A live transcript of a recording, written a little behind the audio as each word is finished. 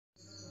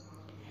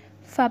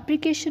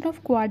Fabrication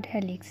of quad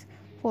helix.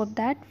 For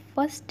that,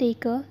 first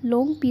take a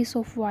long piece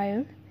of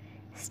wire,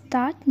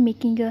 start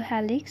making a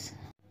helix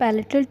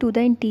palatal to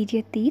the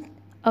interior teeth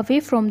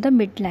away from the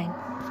midline.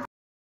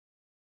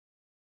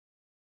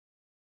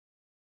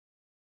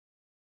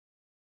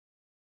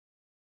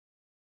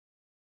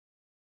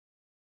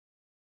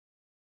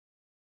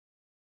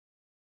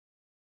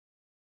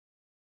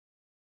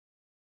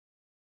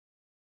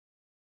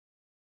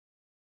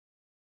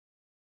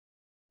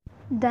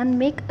 Then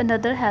make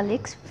another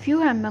helix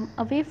few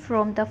away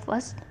from the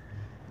first.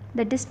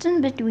 The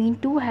distance between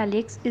two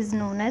helix is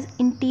known as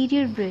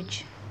interior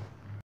bridge.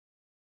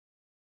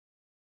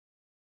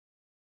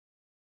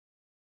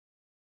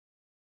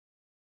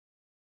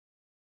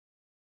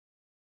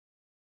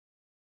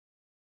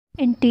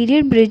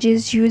 Interior bridge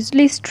is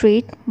usually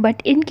straight,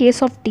 but in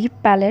case of deep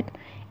palate,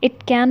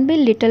 it can be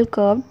little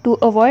curved to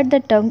avoid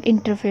the tongue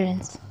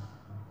interference.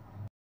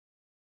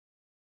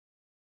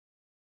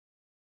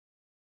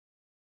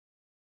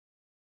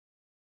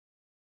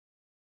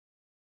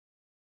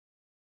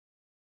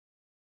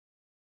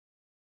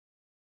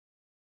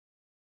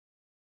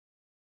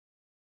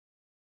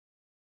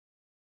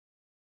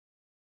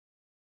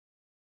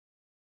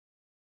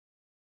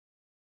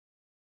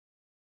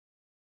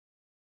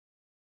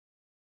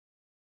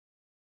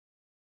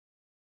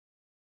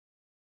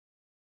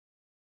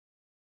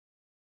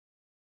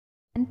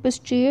 And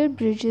posterior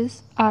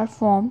bridges are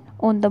formed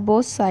on the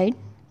both sides,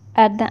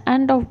 at the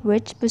end of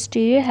which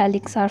posterior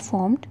helix are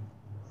formed.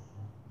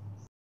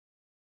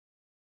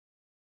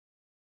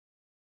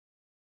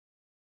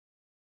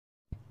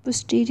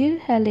 Posterior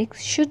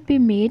helix should be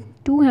made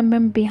 2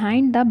 mm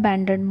behind the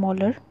banded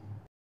molar.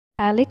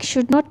 Helix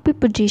should not be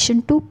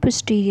positioned too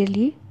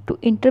posteriorly to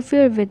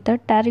interfere with the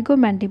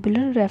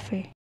pterygomandibular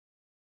raphe.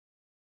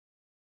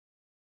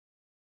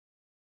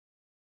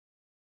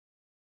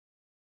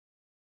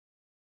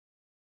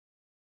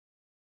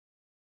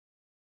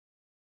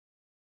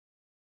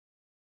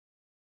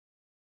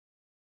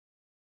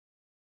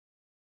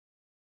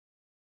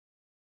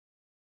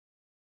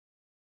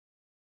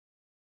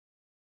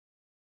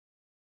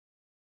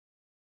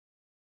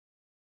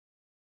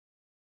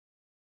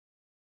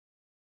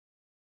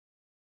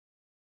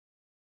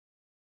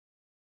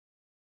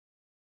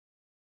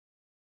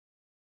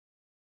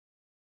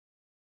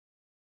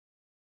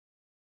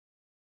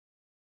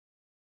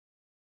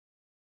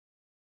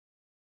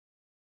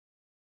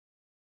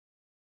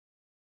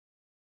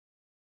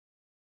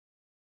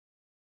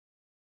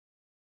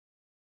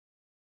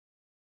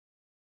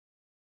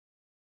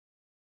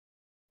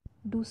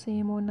 Do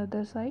same on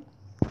other side.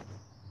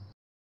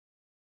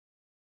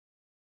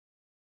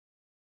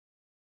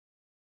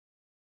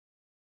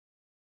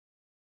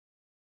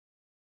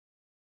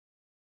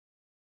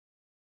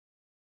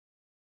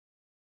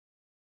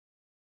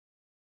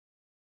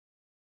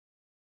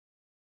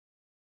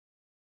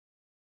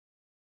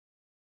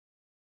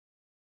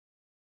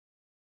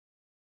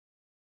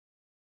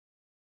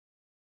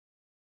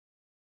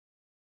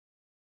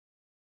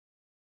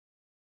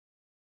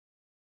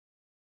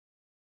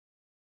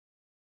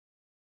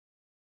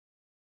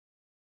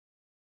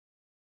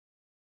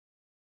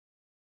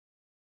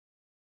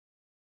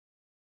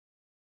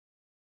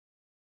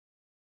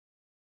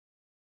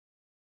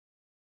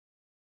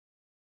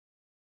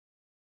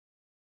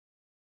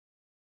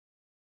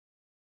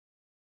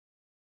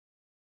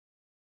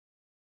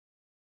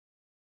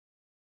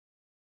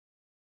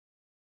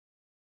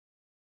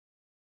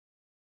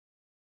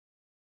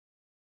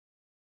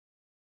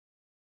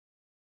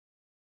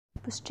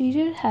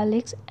 Posterior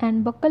helix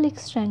and buccal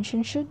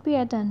extension should be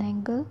at an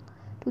angle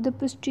to the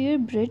posterior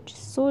bridge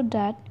so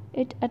that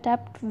it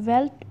adapts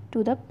well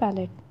to the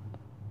palate.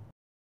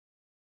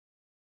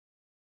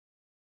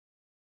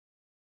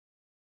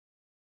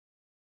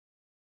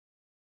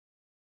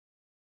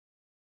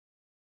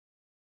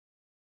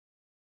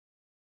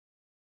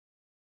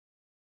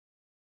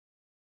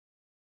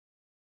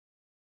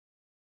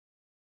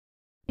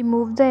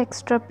 Remove the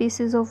extra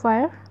pieces of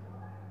wire.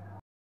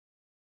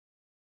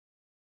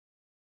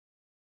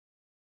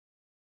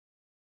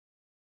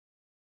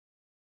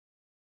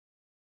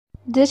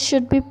 This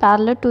should be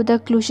parallel to the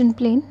occlusion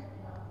plane.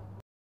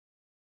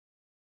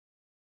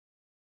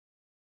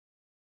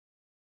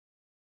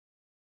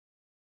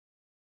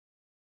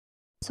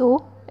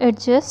 So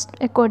adjust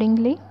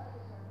accordingly.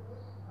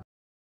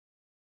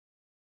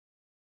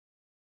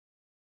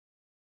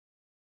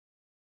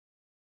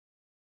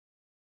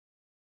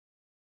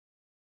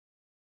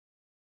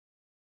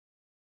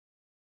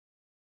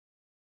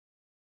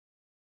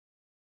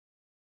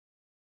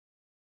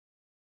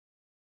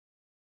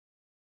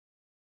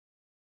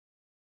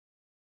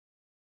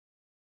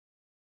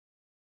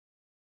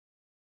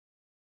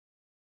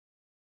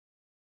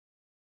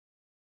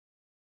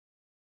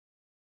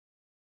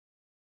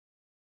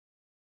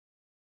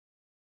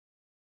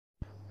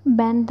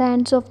 Bend the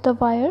ends of the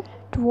wire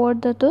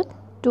toward the tooth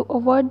to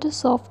avoid the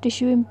soft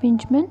tissue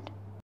impingement.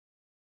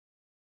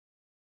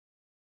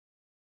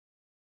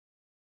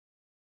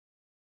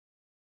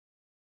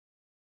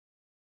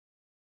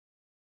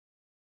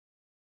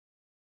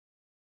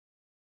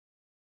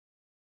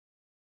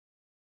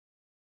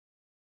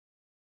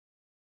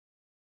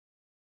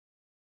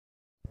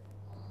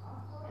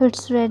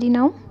 It's ready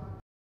now.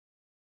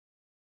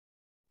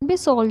 Be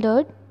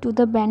soldered to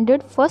the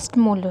bended first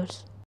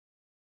molars.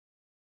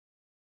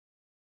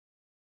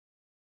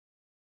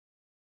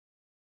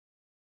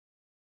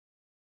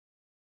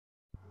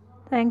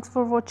 Thanks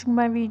for watching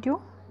my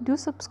video. Do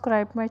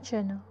subscribe my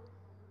channel.